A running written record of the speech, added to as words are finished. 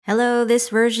Hello, this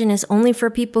version is only for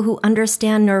people who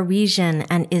understand Norwegian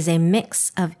and is a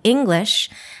mix of English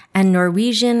and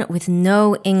Norwegian with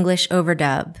no English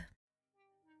overdub.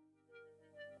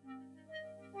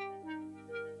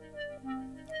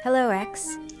 Hello,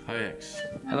 X. Hi, X.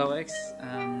 Hello, X.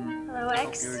 Hello,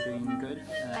 X. Hope you're doing good.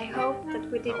 I hope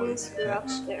that we didn't screw up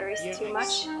the Earth too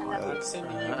much.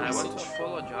 I want to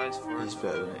apologize for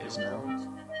his now.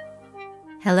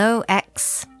 Hello,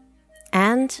 X.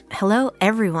 And hello,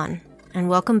 everyone. And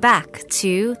welcome back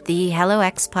to the Hello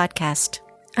X podcast.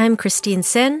 I'm Christine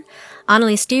Sin.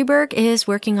 Annelie Stuberg is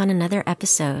working on another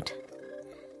episode.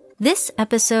 This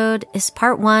episode is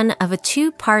part one of a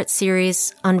two-part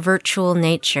series on virtual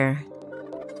nature.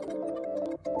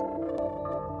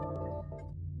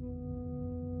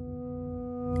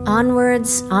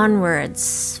 Onwards,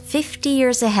 onwards, 50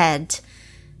 years ahead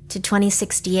to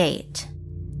 2068.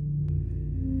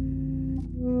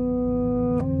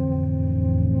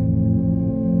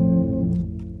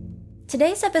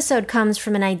 Today's episode comes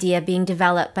from an idea being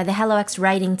developed by the HelloX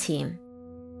writing team.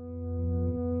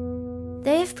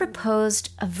 They've proposed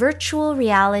a virtual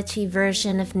reality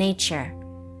version of nature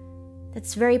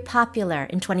that's very popular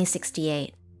in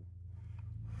 2068.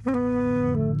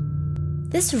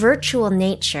 This virtual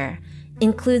nature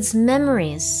includes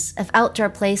memories of outdoor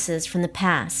places from the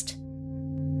past.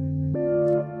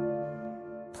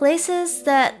 Places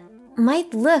that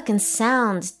might look and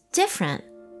sound different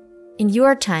in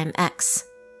your time, X,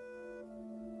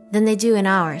 than they do in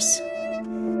ours.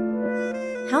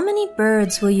 How many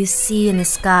birds will you see in the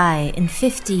sky in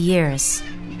 50 years?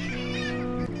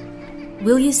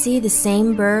 Will you see the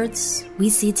same birds we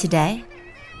see today?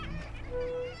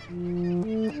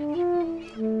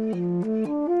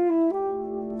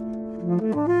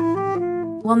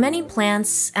 While many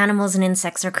plants, animals, and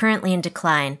insects are currently in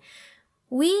decline,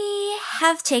 we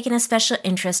have taken a special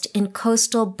interest in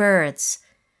coastal birds,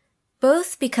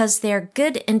 both because they are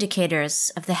good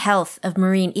indicators of the health of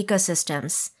marine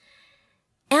ecosystems,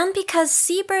 and because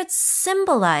seabirds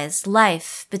symbolize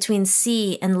life between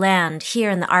sea and land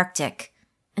here in the Arctic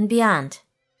and beyond.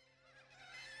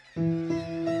 In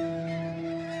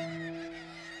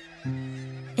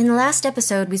the last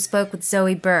episode, we spoke with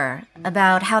Zoe Burr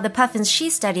about how the puffins she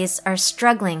studies are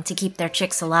struggling to keep their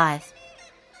chicks alive.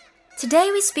 Today,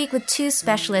 we speak with two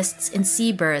specialists in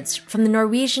seabirds from the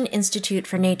Norwegian Institute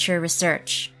for Nature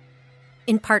Research.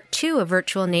 In part two of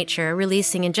Virtual Nature,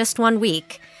 releasing in just 1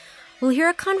 week, we'll hear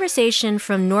a conversation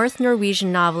from North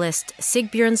Norwegian novelist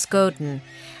Sigbjørn Skoden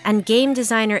and game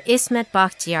designer Ismet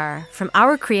Bakhtiar from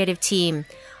our creative team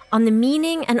on the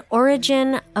meaning and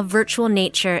origin of virtual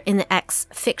nature in the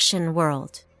X-fiction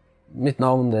world. Mitt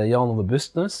navn er Jan Ove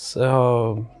Bustnes. Jeg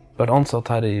har vært ansatt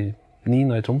her i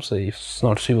Nina i Tromsø i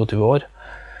snart 27 år,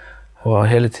 og har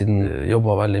hele tiden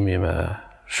jobbet veldig mye med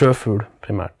sjøfugl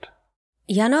primært.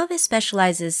 Janove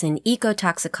specializes in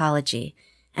ecotoxicology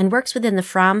and works within the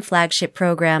Fram flagship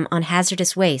program on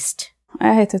hazardous waste.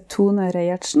 Jeg heter Tone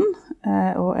Reiertsen,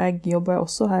 og jeg jobber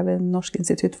også her ved Norsk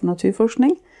institutt for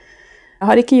naturforskning. Jeg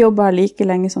har ikke jobbet her like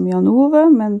lenge som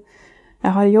Janove, men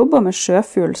jeg har jobbet med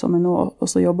sjøfugl, som jeg nå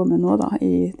også jobber med nå da,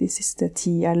 i de siste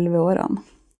 10-11 årene.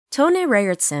 Tone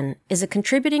Reiertsen is a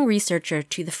contributing researcher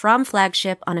to the Fram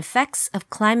flagship on effects of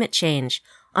climate change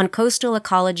on coastal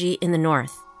ecology in the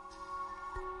north.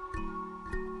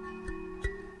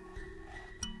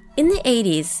 In the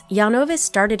 80s, Janove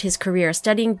started his career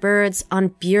studying birds on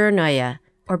Bjørnøya,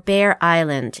 or Bear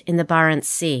Island, in the Barents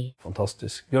Sea.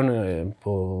 Fantastisk. Bjørnøya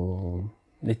på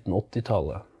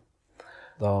 1980-tallet.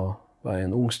 Da var jeg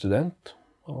en ung student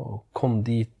og kom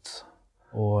dit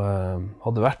og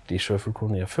hadde vært i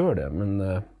sjøfuglkolonier før det, men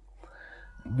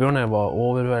Bjørnøya var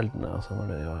overveldende, altså når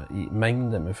det var i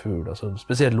mengde med fugl, altså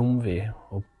spesielt lomvi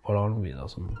og polarlomvi,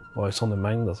 som var i sånne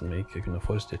mengder som jeg ikke kunne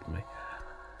forestilt meg.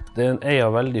 Det er en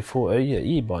av veldig få øyer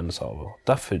i Barentshavet, og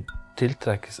derfor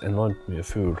tiltrekkes enormt mye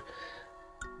fugl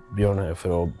Bjørnøya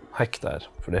for å hekke der,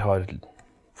 for de har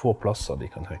få plasser de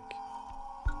kan hekke.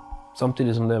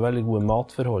 Samtidig som det er veldig gode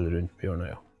matforhold rundt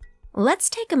Bjørnøya. Let's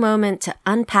take a moment to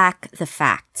unpack the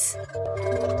facts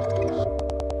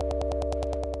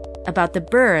about the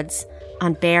birds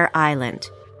on Bear Island.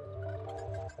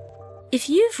 If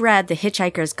you've read The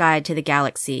Hitchhiker's Guide to the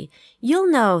Galaxy, you'll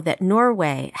know that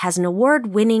Norway has an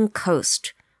award-winning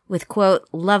coast with, quote,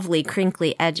 lovely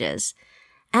crinkly edges,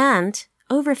 and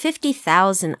over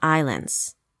 50,000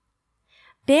 islands.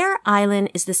 Bear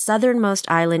Island is the southernmost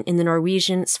island in the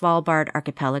Norwegian Svalbard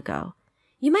archipelago.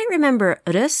 You might remember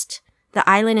Røst, the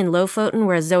island in Lofoten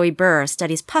where Zoe Burr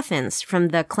studies puffins from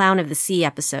the Clown of the Sea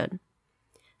episode.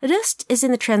 Røst is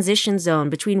in the transition zone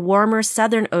between warmer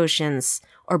southern oceans,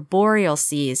 or boreal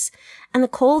seas, and the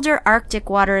colder Arctic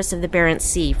waters of the Barents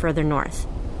Sea further north.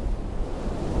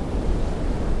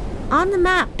 On the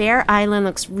map, Bear Island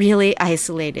looks really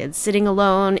isolated, sitting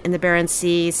alone in the Barents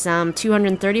Sea some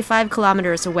 235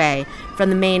 kilometers away from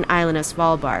the main island of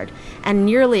Svalbard, and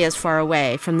nearly as far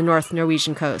away from the North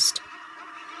Norwegian coast.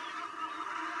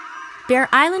 Bear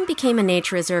Island became a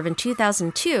nature reserve in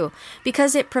 2002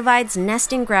 because it provides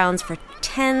nesting grounds for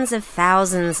tens of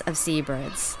thousands of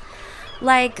seabirds,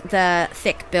 like the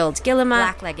thick-billed guillemot,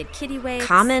 black-legged kittiwakes,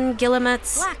 common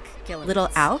guillemots, little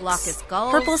auks, glaucous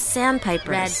gulls, purple sandpipers,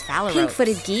 red phalaropes,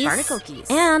 pink-footed geese, barnacle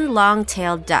geese, and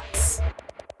long-tailed ducks.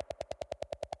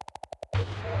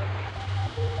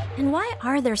 And why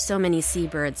are there so many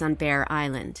seabirds on Bear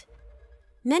Island?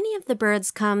 Many of the birds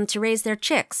come to raise their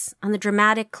chicks on the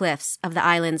dramatic cliffs of the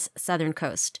island's southern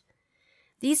coast.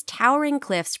 These towering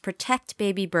cliffs protect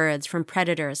baby birds from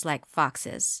predators like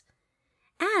foxes.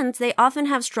 And they often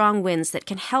have strong winds that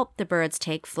can help the birds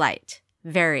take flight.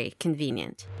 Very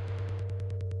convenient.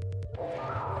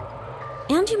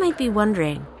 And you might be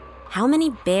wondering, how many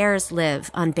bears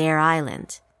live on Bear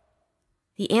Island?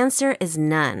 The answer is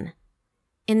none.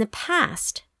 In the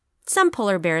past, some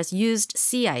polar bears used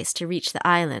sea ice to reach the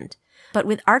island, but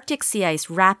with Arctic sea ice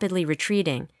rapidly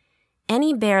retreating,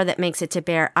 any bear that makes it to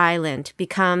Bear Island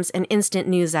becomes an instant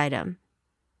news item.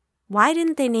 Why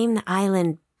didn't they name the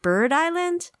island Bird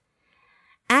Island?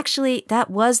 Actually, that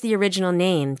was the original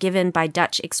name given by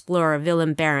Dutch explorer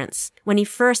Willem Barents when he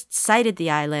first sighted the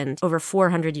island over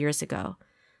 400 years ago.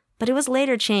 But it was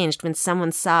later changed when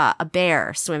someone saw a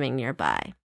bear swimming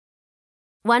nearby.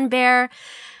 One bear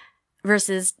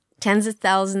versus tens of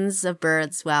thousands of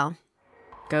birds, well,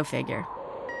 go figure.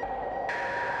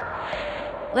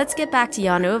 Let's get back to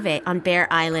Jan Ove on Bear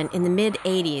Island in the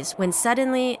mid-80s when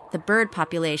suddenly the bird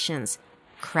populations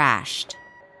crashed.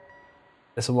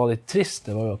 Det som var litt trist,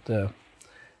 det var jo at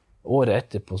året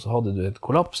etterpå så hadde du et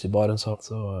kollaps i Barentshavet,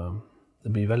 så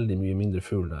det blir veldig mye mindre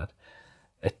fugl der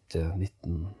etter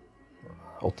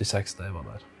 1986 da jeg var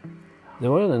der. Det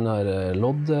var jo den der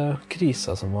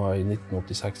loddkrisa som var i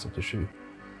 1986-87,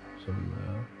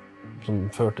 som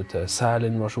førte til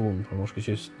sælinvasjonen på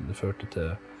norskekysten. Det førte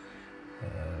til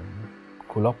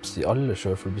kollaps i alle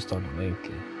sjøfuglbestandene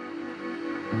egentlig.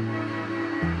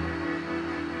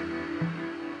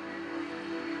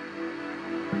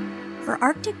 For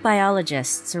Arctic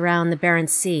biologists around the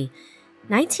Barents Sea,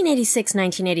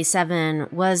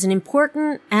 1986-1987 was an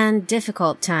important and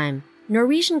difficult time.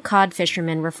 Norwegian cod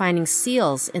fishermen were finding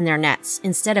seals in their nets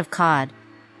instead of cod,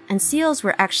 and seals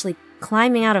were actually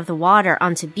climbing out of the water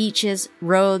onto beaches,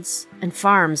 roads, and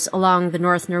farms along the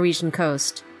North Norwegian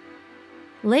coast.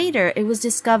 Later, it was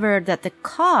discovered that the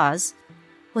cause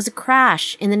was a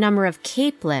crash in the number of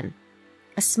capelin,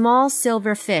 a small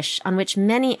silver fish on which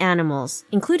many animals,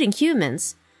 including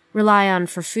humans, rely on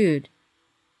for food.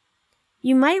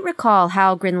 You might recall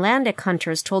how Greenlandic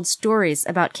hunters told stories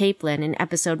about capelin in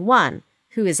episode 1,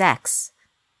 Who is X?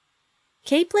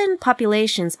 Capelin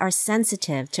populations are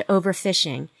sensitive to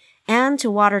overfishing and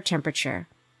to water temperature,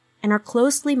 and are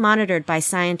closely monitored by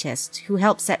scientists who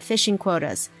help set fishing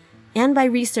quotas and by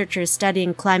researchers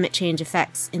studying climate change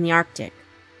effects in the Arctic.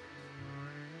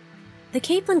 The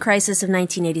capelin crisis of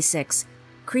 1986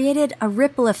 created a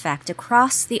ripple effect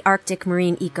across the Arctic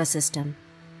marine ecosystem,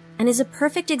 and is a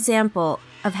perfect example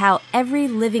of how every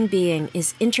living being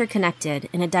is interconnected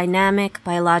in a dynamic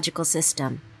biological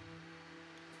system.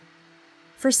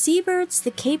 For seabirds,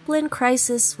 the capelin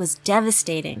crisis was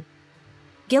devastating.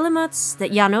 Guillemots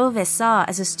that Jan Ove saw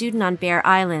as a student on Bear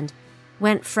Island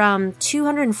went from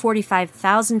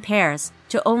 245,000 pairs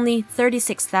to only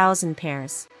 36,000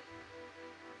 pairs.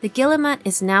 The guillemot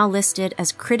is now listed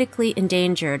as critically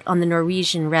endangered on the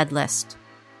Norwegian Red List.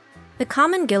 The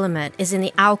common guillemot is in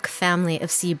the auk family of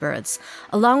seabirds,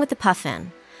 along with the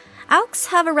puffin. Auks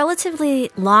have a relatively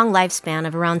long lifespan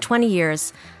of around 20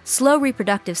 years, slow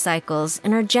reproductive cycles,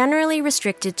 and are generally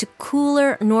restricted to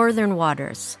cooler northern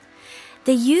waters.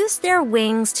 They use their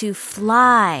wings to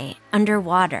fly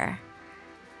underwater.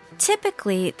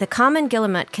 Typically, the common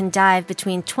guillemot can dive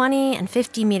between 20 and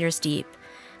 50 meters deep,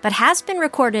 but has been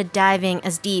recorded diving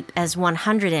as deep as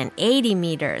 180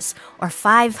 meters or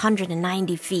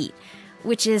 590 feet,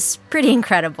 which is pretty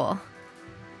incredible.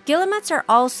 Guillemots are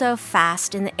also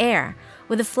fast in the air,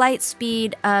 with a flight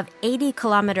speed of 80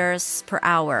 kilometers per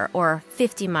hour or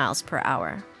 50 miles per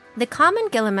hour. The common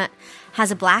guillemot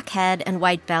has a black head and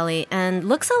white belly and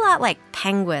looks a lot like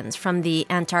penguins from the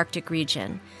Antarctic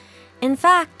region. In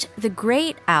fact, the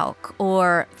great auk,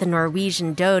 or the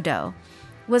Norwegian dodo,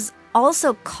 was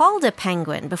also called a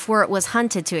penguin before it was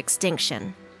hunted to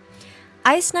extinction.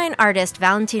 Ice Nine artist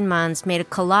Valentin Mans made a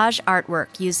collage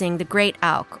artwork using the Great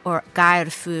Auk, or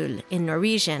Geirfugl in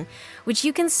Norwegian, which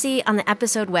you can see on the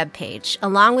episode webpage,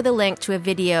 along with a link to a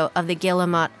video of the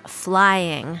guillemot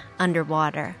flying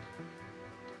underwater.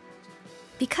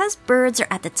 Because birds are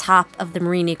at the top of the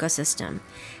marine ecosystem,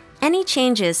 any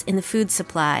changes in the food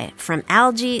supply, from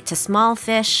algae to small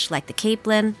fish like the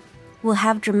capelin, will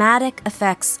have dramatic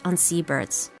effects on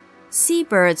seabirds.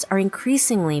 Seabirds are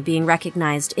increasingly being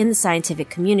recognized in the scientific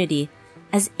community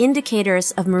as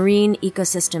indicators of marine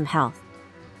ecosystem health.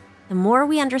 The more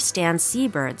we understand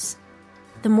seabirds,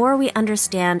 the more we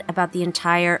understand about the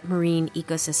entire marine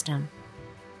ecosystem.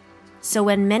 So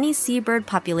when many seabird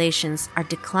populations are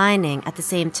declining at the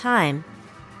same time,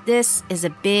 this is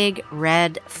a big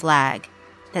red flag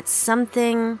that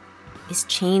something is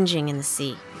changing in the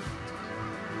sea.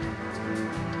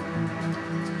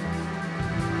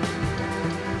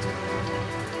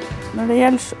 Når det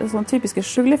gjelder sånne typiske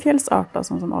sjuglefjellsarter,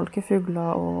 sånn som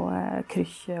alkefugler og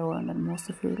krykke og en del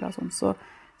måsefugler,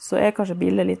 så er kanskje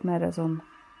bildet litt mer sånn,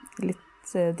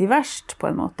 litt diverst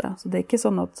på en måte. Så det er ikke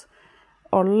sånn at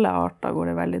alle arter går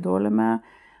det veldig dårlig med,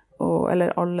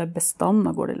 eller alle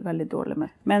bestander går det veldig dårlig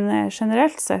med. Men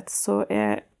generelt sett så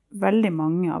er veldig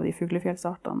mange av de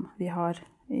fuglefjellsartene vi har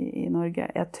i Norge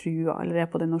er trua, eller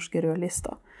er på den norske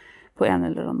rødlista på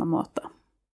en eller annen måte.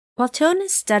 While Tone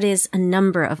studies a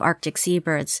number of Arctic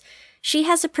seabirds, she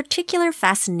has a particular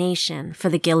fascination for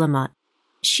the guillemot.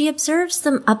 She observes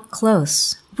them up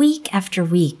close, week after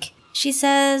week. She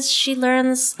says she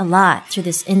learns a lot through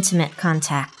this intimate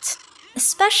contact,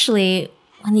 especially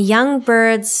when the young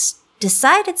birds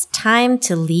decide it's time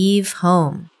to leave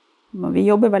home. Vi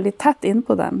jobber veldig tett inn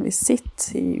på dem. Vi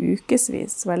sitter i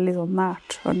ukesvis veldig sånn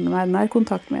nært, har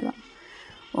nærkontakt med dem.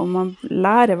 Og man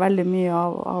lærer veldig mye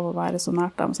av å være så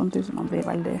nært dem, samtidig som man blir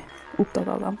veldig opptatt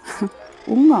av dem.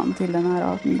 Ungene til denne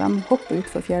arten, de hopper ut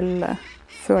fra fjellet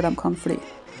før de kan fly.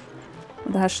 Og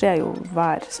dette skjer jo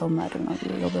hver sommer når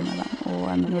vi jobber med dem. Og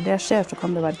når det skjer, så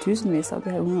kan det være tusenvis av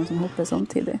de her ungene som hopper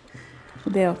samtidig.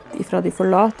 Og det at ifra de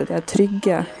forlater de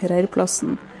trygge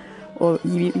reirplassen og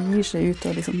gir seg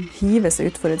ut og liksom hiver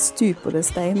seg ut for et stup, og det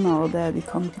steiner, og de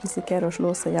kan risikere å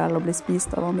slå seg ihjel og bli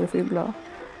spist av andre fugler.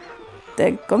 Det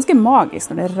er ganske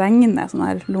magisk når det regner sånne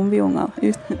her lomviunger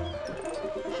ut.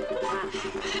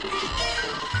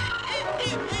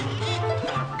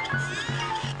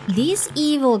 These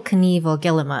Evel Knievel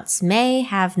guillemots may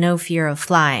have no fear of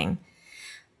flying,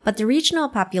 but the regional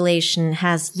population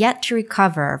has yet to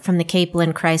recover from the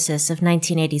capelin crisis of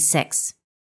 1986.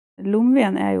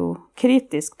 Lomvien er jo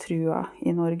kritisk trua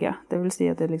i Norge. Det vil si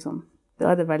at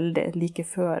da er det veldig like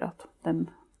før at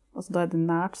da er det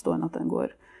nærtstående at den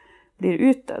blir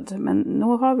utdødd. Men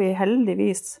nå har vi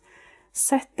heldigvis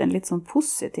sett en litt sånn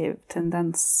positiv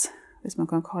tendens, hvis man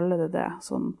kan kalle det,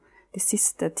 sånn de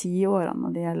siste 10 årene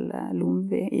når det gjelder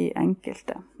lomvi i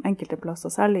enkelte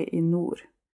plasser, særlig i nord.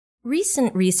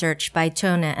 Recent research by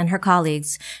Tone and her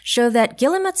colleagues show that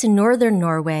guillemots in northern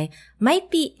Norway might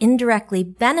be indirectly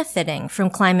benefiting from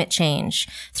climate change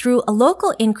through a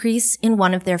local increase in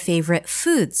one of their favorite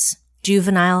foods,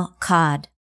 juvenile cod.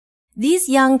 These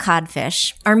young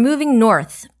codfish are moving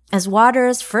north as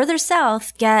waters further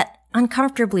south get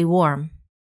uncomfortably warm.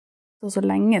 Så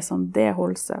lenge som det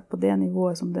holder seg på det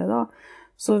nivået som det da,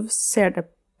 så ser det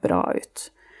bra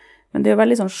ut. Men det er jo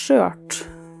veldig sånn skjørt.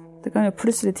 Det kan jo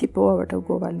plutselig tippe over til å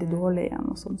gå veldig dårlig igjen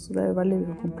og sånn, så det er jo veldig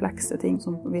komplekse ting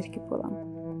som virker på dem.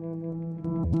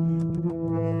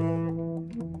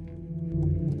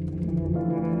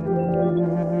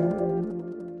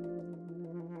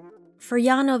 For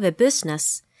Janove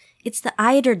Busnes, it's the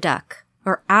eider duck,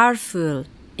 or ærfugl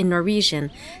in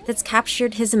Norwegian, that's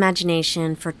captured his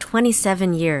imagination for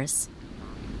 27 years.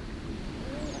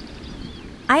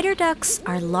 Eider ducks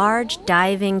are large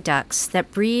diving ducks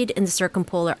that breed in the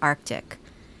circumpolar Arctic.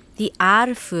 The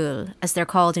ærfugl, as they're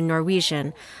called in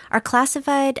Norwegian, are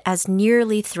classified as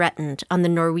nearly threatened on the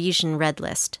Norwegian Red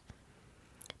List.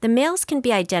 The males can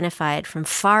be identified from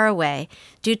far away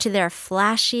due to their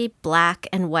flashy black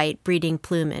and white breeding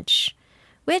plumage,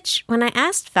 which, when I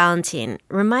asked Valentin,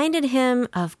 reminded him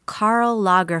of Karl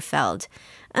Lagerfeld,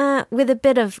 with a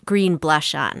bit of green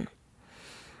blush on.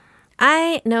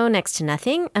 I know next to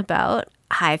nothing about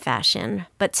high fashion,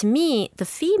 but to me, the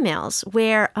females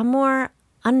wear a more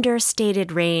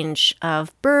understated range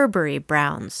of Burberry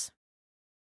browns.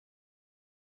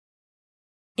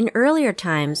 In earlier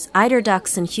times, eider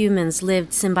ducks and humans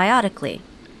lived symbiotically.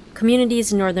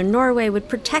 Communities in northern Norway would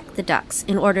protect the ducks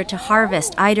in order to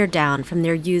harvest eider down from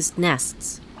their used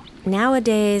nests.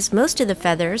 Nowadays, most of the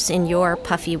feathers in your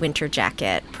puffy winter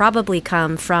jacket probably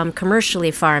come from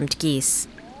commercially farmed geese.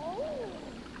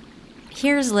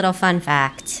 Here's a little fun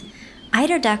fact.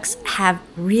 Eider ducks have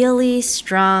really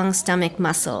strong stomach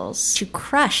muscles to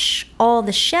crush all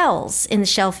the shells in the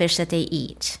shellfish that they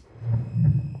eat.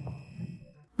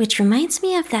 Which reminds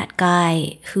me of that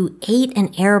guy who ate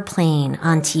an airplane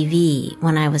on TV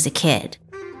when I was a kid.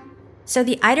 So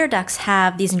the eider ducks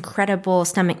have these incredible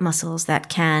stomach muscles that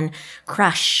can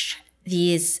crush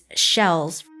these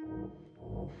shells.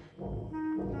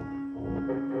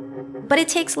 But it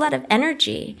takes a lot of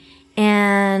energy.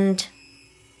 And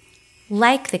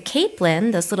like the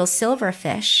capelin, those little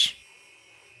silverfish,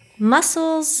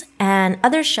 mussels and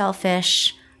other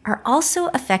shellfish are also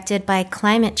affected by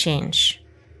climate change.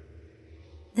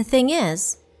 The thing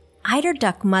is, eider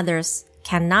duck mothers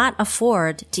cannot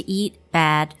afford to eat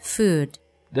bad food.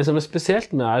 Det som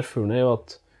spesielt med ærfuglen jo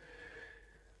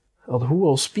at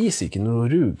hun spiser ikke når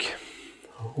hun ruger.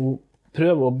 Hun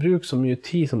prøver å bruke så mye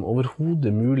tid som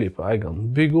overhodet mulig på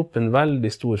eggene. Bygge opp en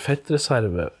veldig stor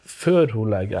fettreserve før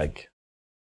hun legger egg.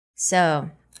 So,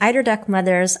 eider duck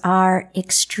mothers are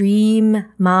extreme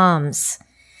moms.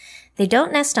 They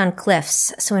don't nest on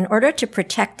cliffs, so in order to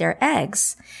protect their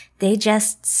eggs, they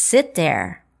just sit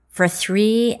there for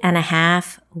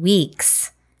 3.5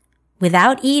 weeks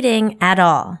without eating at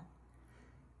all.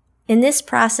 In this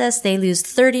process, they lose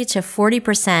 30 to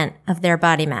 40% of their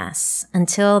body mass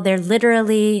until they're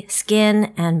literally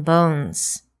skin and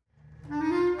bones.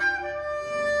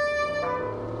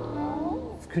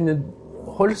 Kunne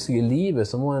holde seg i livet,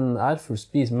 så må en ærfugl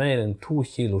spise mer enn 2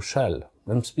 kilo skjell.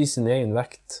 De spiser sin egen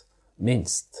vekt,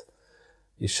 minst,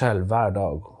 i skjell hver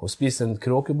dag. Og spiser en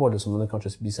kråkebolle som de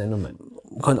kanskje spiser enda mer.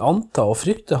 Man kan anta og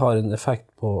frykte har en effekt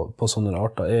på sånne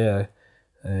arter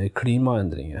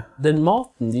klimaendringer. Den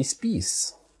maten de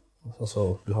spiser,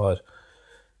 altså du har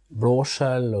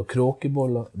blåskjell og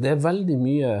kråkeboller, det veldig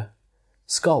mye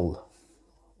skall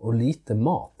og lite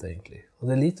mat egentlig. Og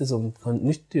det lite som kan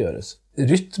nyttiggjøres.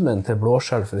 Rytmen til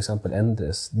blåskjell for eksempel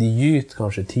endres. De gyter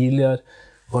kanskje tidligere.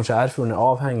 Kanskje ærfuglen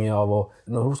avhengig av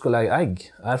når hun skal legge egg,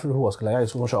 ærfuglhoa skal legge egg,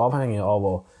 så er kanskje avhengig av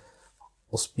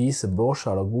å spise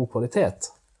blåskjell av god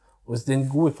kvalitet. Og hvis den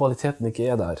gode kvaliteten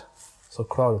ikke der, så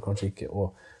klarer du kanskje ikke å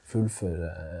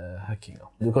fullføre hekkinga.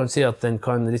 Du kan si at den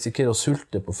kan risikere å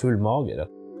sulte på full mage.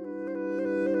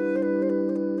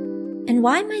 And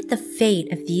why might the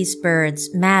fate of these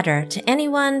birds matter to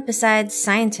anyone besides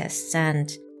scientists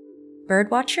and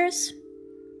birdwatchers?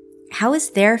 How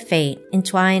is their fate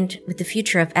entwined with the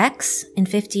future of X in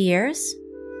 50 years?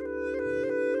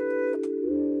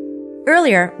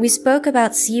 Earlier, we spoke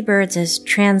about seabirds as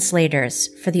translators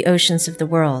for the oceans of the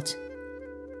world.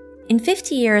 In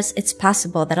 50 years, it's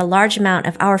possible that a large amount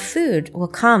of our food will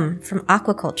come from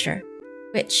aquaculture,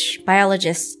 which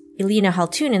biologist Elina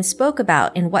Haltunen spoke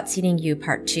about in What's Eating You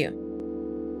Part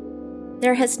 2.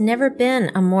 There has never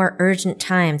been a more urgent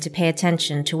time to pay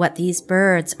attention to what these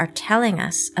birds are telling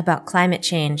us about climate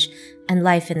change and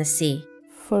life in the sea.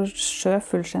 For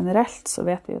sjøfugl generelt så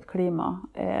vet vi at klima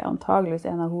antageligvis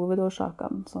en av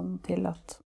hovedårsakene som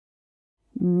tillater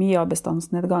mye av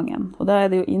bestandsnedgangen. Og da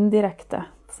det jo indirekte,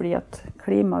 fordi at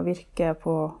klima virker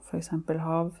på for eksempel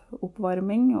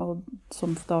havoppvarming, og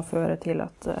som da fører til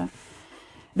at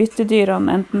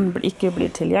byttedyrene enten ikke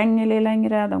blir tilgjengelige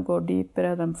lenger, de går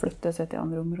dypere, de flytter seg til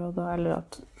andre områder, eller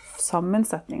at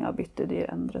sammensetningen av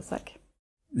byttedyr endrer seg.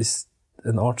 Hvis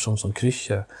en art som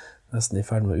krykkje nesten i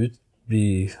ferd med å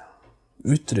bli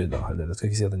utryddet, eller jeg skal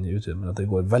ikke si at den utryddet, men at det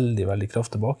går veldig, veldig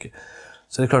kraft tilbake,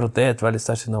 så det klart at det et veldig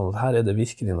sterkt signal at her det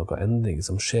virkelig noe endring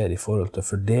som skjer i forhold til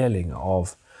fordeling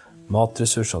av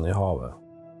matressursene i havet.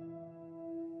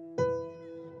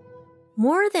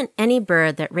 More than any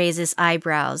bird that raises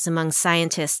eyebrows among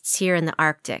scientists here in the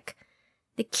Arctic,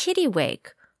 the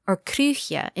kittiwake, or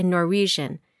krykkje in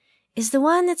Norwegian, is the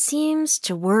one that seems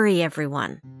to worry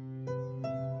everyone.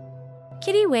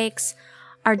 Kittiwakes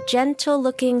are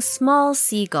gentle-looking small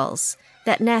seagulls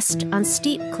that nest on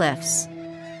steep cliffs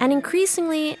and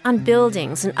increasingly on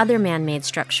buildings and other man-made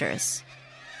structures.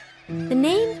 The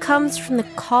name comes from the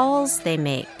calls they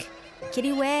make.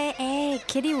 Kittiwake,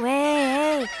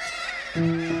 kittiwake.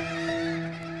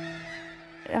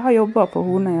 Jeg har jobbet på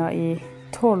Hornøya i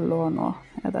 12 år nå,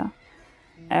 det.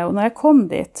 Og når jeg kom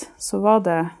dit, så var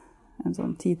det en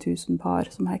sånn 10 000 par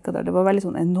som hekket der. Det var veldig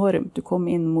sånn enormt. Du kom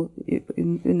inn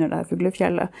under det her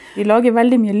fuglefjellet. De lager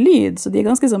veldig mye lyd, så de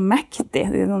ganske så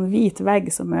mektige. Det en sånn hvit vegg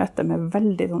som møter med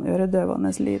veldig sånn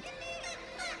øredøvende lyd.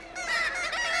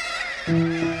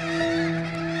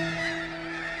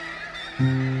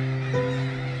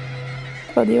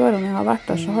 På de årene jeg har vært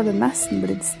der, så har det nesten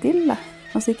blitt stille.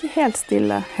 Altså ikke helt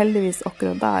stille, heldigvis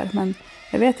akkurat der, men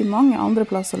jeg vet i mange andre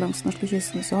plasser langs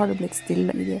norskekysten så har det blitt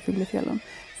stille i de fuglefjellene.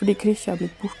 Fordi krykkje har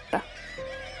blitt borte.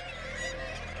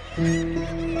 In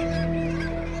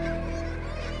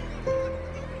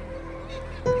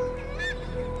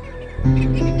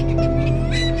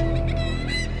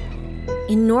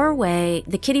Norway,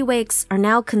 the kittiwakes are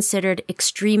now considered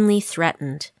extremely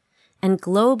threatened. And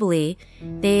globally,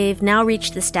 they've now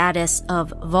reached the status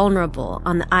of vulnerable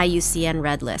on the IUCN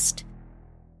Red List.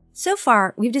 So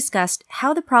far, we've discussed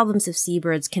how the problems of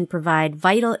seabirds can provide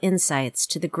vital insights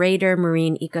to the greater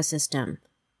marine ecosystem.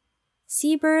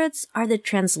 Seabirds are the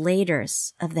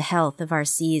translators of the health of our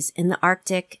seas in the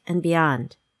Arctic and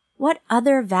beyond. What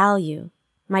other value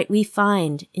might we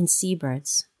find in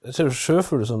seabirds? Jeg tror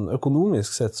sjøfugl sånn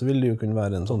økonomisk sett så vil det jo kunne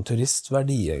være en sånn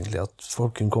turistverdi egentlig, at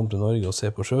folk kunne komme til Norge og se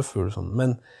på sjøfugl sånn. Men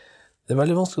det er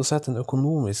veldig vanskelig å sette en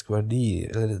økonomisk verdi,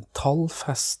 eller en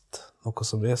tallfest, noe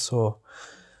som er så...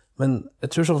 Men jeg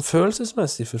tror sånn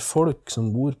følelsesmessig for folk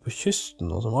som bor på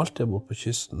kysten, og som alltid har bodd på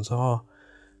kysten, så har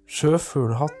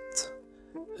sjøfugl hatt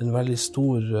en veldig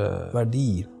stor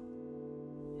verdi.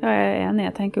 Ja, jeg er enig.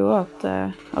 Jeg tenker jo at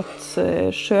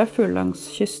sjøfugl langs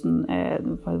kysten er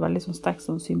veldig sånn sterk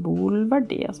sånn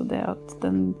symbolverdi. Altså det at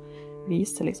den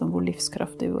viser liksom hvor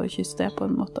livskraftig vår kyst er på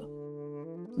en måte.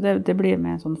 Det blir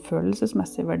med en sånn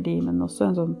følelsesmessig verdi, men også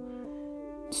en sånn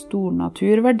stor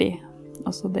naturverdi.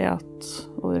 Altså det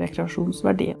og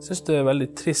rekreasjonsverdi. Jeg synes det er veldig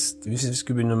trist hvis vi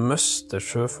skulle begynne å miste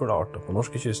sjøfuglarter på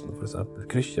norskekysten, for eksempel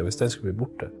krykkja, hvis den skulle bli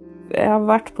borte. Jeg har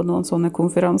vært på noen sånne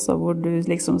konferanser hvor du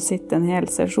liksom sitter en hel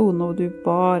sesjon og du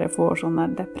bare får sånn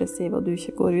der depressiv og du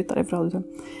ikke går ut derifra. Du sånn,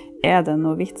 er det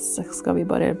noe vits? Skal vi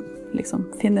bare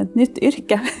liksom finne et nytt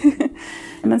yrke?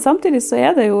 Men samtidig så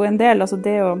er det jo en del, altså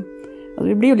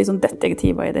vi blir jo liksom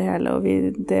detektiver i det hele, og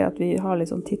det at vi har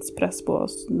litt sånn tidspress på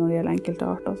oss når det gjelder enkelte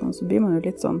arter, sånn, så blir man jo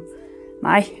litt sånn,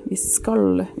 nei, vi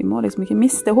må liksom ikke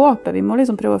miste håpet, vi må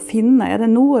liksom prøve å finne, er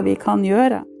det noe vi kan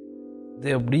gjøre?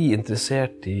 Det å bli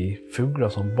interessert i fugler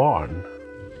som barn,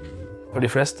 for de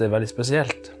fleste er veldig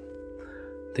spesielt.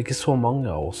 Det er ikke så mange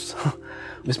av oss.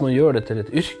 Hvis man gjør det til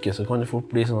et yrke, så kan det fort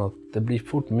bli sånn at det blir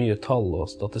fort mye tall og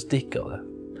statistikk av det.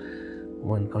 Og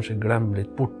man kanskje glemmer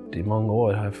litt bort i mange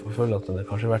år. Jeg føler at det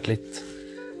kanskje har vært litt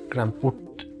glemt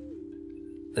bort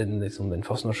den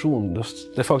fascinasjonen.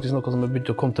 Det er faktisk noe som har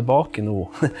begynt å komme tilbake nå.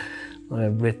 Når jeg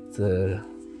har blitt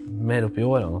mer opp i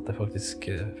årene, at jeg faktisk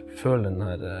føler den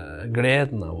her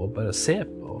gleden av å bare se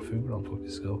på fuglene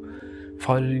faktisk, og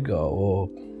farger, og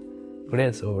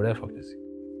glede seg over det faktisk.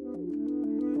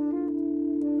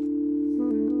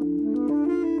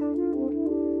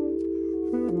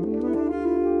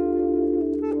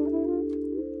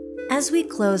 As we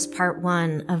close part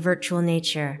 1 of Virtual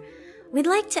Nature, we'd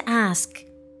like to ask,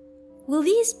 will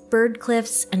these bird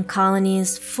cliffs and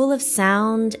colonies full of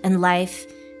sound and life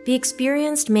be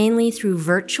experienced mainly through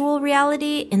virtual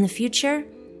reality in the future?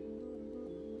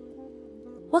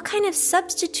 What kind of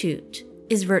substitute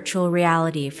is virtual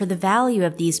reality for the value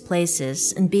of these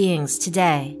places and beings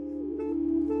today?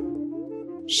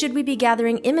 Should we be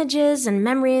gathering images and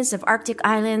memories of Arctic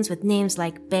islands with names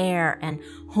like bear and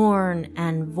horn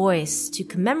and voice to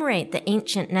commemorate the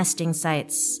ancient nesting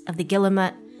sites of the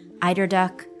guillemot,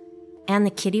 eiderduck, and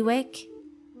the kittiwake?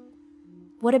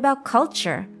 What about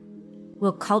culture?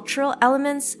 Will cultural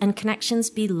elements and connections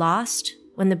be lost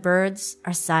when the birds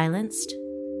are silenced?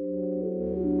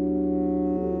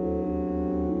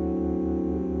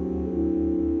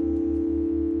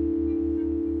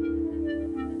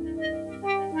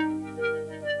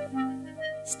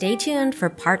 Stay tuned for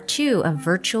part 2 of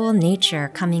Virtual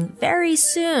Nature, coming very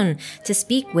soon, to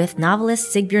speak with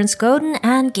novelist Sigbjørn Skoden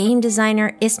and game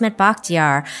designer Ismet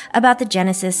Bakhtiar about the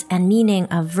genesis and meaning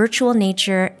of virtual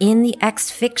nature in the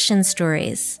X-fiction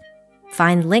stories.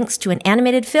 Find links to an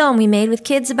animated film we made with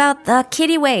kids about the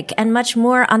kittiwake and much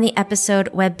more on the episode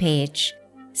webpage.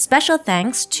 Special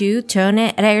thanks to Tone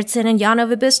Reiertsen and Jan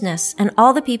Ove Busnes and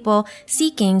all the people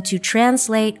seeking to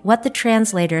translate what the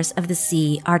translators of the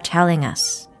sea are telling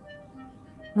us.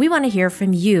 We want to hear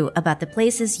from you about the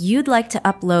places you'd like to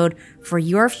upload for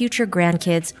your future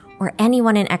grandkids or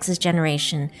anyone in X's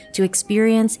generation to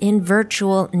experience in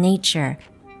virtual nature.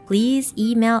 Please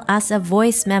email us a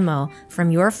voice memo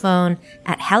from your phone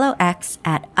at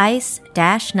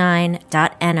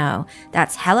hellox@ice-9.no.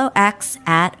 That's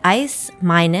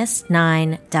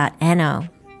hellox@ice-9.no.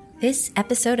 This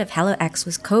episode of Hello X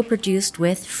was co-produced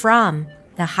with FROM,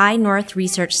 the High North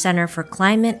Research Center for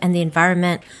Climate and the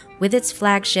Environment, with its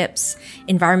flagships,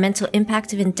 Environmental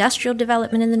Impact of Industrial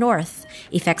Development in the North,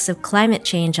 Effects of Climate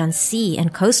Change on Sea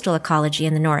and Coastal Ecology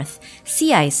in the North,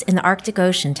 Sea Ice in the Arctic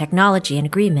Ocean, Technology and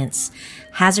Agreements,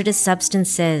 Hazardous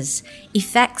Substances,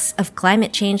 Effects of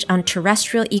Climate Change on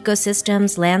Terrestrial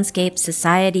Ecosystems, Landscape,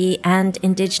 Society, and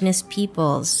Indigenous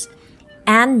Peoples,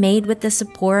 and made with the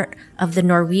support of the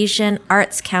Norwegian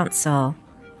Arts Council.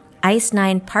 Ice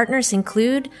 9 partners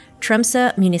include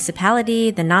Tromsø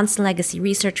Municipality, the Nansen Legacy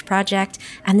Research Project,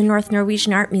 and the North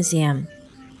Norwegian Art Museum.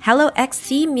 Hello X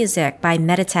theme music by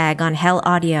Metatag on Hell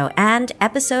Audio, and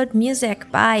episode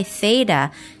music by Theta,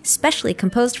 specially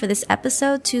composed for this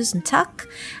episode, Tusen Takk,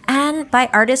 and by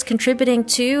artists contributing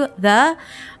to the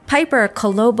Piper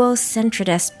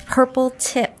Colobocentridus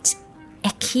Purple-Tipped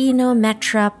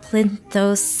Echinometra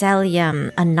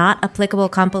Plinthocelium, a not applicable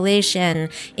compilation,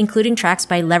 including tracks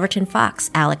by Leverton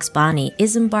Fox, Alex Bonney,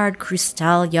 Isambard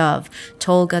Krustaljov,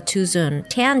 Tolga Tuzun,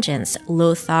 Tangents,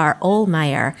 Lothar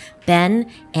Olmeyer, Ben,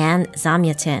 and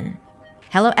Zamyatin.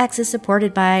 Hello X is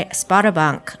supported by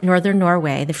Sparebank Northern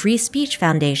Norway, the Free Speech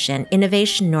Foundation,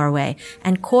 Innovation Norway,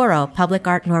 and Coro Public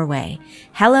Art Norway.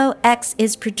 Hello X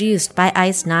is produced by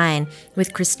Ice 9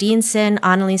 with Christine Sin,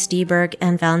 Annelise Dieberg,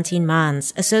 and Valentin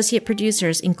Mans. Associate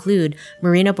producers include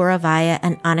Marina Boravaya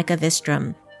and Annika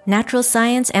Vistrom. Natural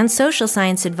Science and Social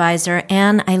Science Advisor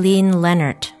Anne Eileen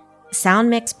Leonard. Sound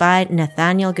mix by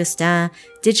Nathaniel Gustin.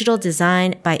 Digital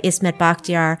design by Ismet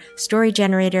Bakhtiar. Story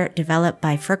generator developed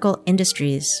by Ferkel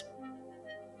Industries.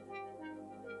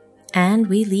 And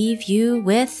we leave you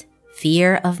with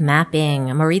Fear of Mapping,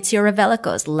 Maurizio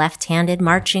Revellico's left-handed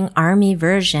marching army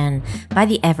version by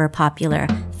the ever-popular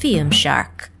Fium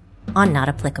Shark on Not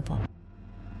Applicable.